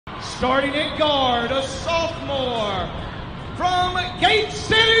Starting at guard, a sophomore from Gate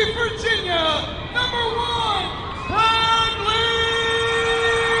City, Virginia, number 1, Bradley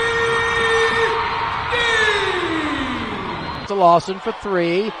Dean. To Lawson for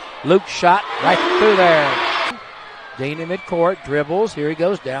 3. Luke shot right through there. Dean in midcourt, dribbles. Here he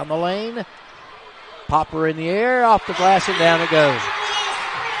goes down the lane. Popper in the air, off the glass, and down it goes.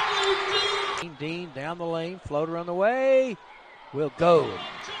 Dean down the lane, floater on the way. Will go.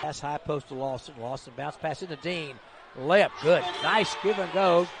 Pass high post to Lawson. Lawson bounce pass into Dean. Layup, good. Nice give and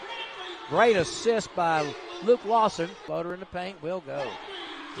go. Great assist by Luke Lawson. Floater in the paint, will go.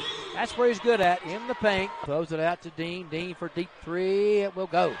 That's where he's good at, in the paint. Throws it out to Dean. Dean for deep 3. It will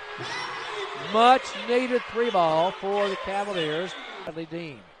go. Much needed 3 ball for the Cavaliers. Bradley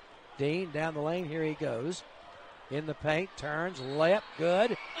Dean. Dean down the lane. Here he goes. In the paint, turns, layup,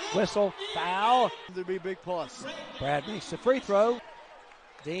 good. Whistle, foul. There'd be a big plus. Brad makes the free throw.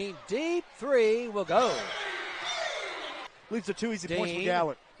 Dean, deep 3 will go. Leaves the 2 easy Dean, points for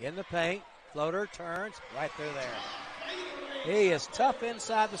Gallup. In the paint, floater, turns, right through there. He is tough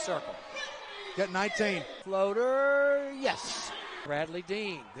inside the circle. Got 19. Floater, yes. Bradley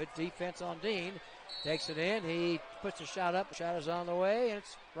Dean, good defense on Dean. Takes it in, he puts a shot up, shot is on the way, and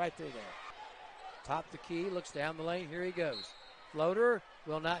it's right through there. Top the key, looks down the lane, here he goes. Floater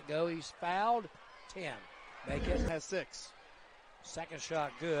will not go, he's fouled. 10. Make it. Has 6. Second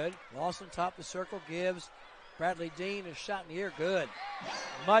shot, good. Lawson top the circle, gives Bradley Dean a shot in the air, good.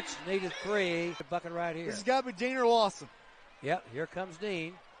 Much needed 3. Bucket right here. This has got to be Dean or Lawson. Yep, here comes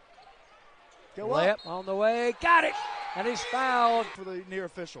Dean. Go Layup up. on the way, got it! And he's fouled. For the near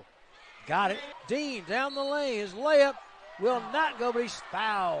official. Got it. Dean down the lane, his layup will not go, but he's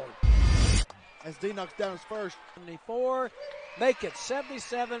fouled. As Dean knocks down his first. 74, make it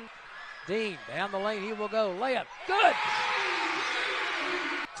 77. Dean down the lane, he will go. Layup, good.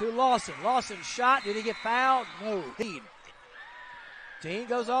 To Lawson. Lawson shot, did he get fouled? No. Dean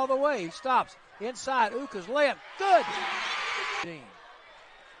goes all the way, he stops. Inside, Uka's layup, good.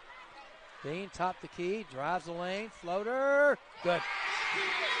 Dean top the key, drives the lane, floater, good.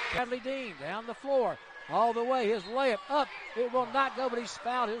 Bradley Dean down the floor, all the way, his layup up. It will not go, but he's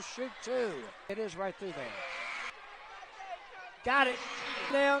fouled. He'll shoot 2. It is right through there. Got it.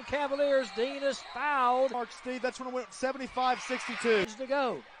 Down Cavaliers. Dean is fouled. Mark Steve, that's when it went 75-62. To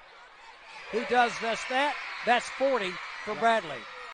go. He does just that. That's 40 for Bradley.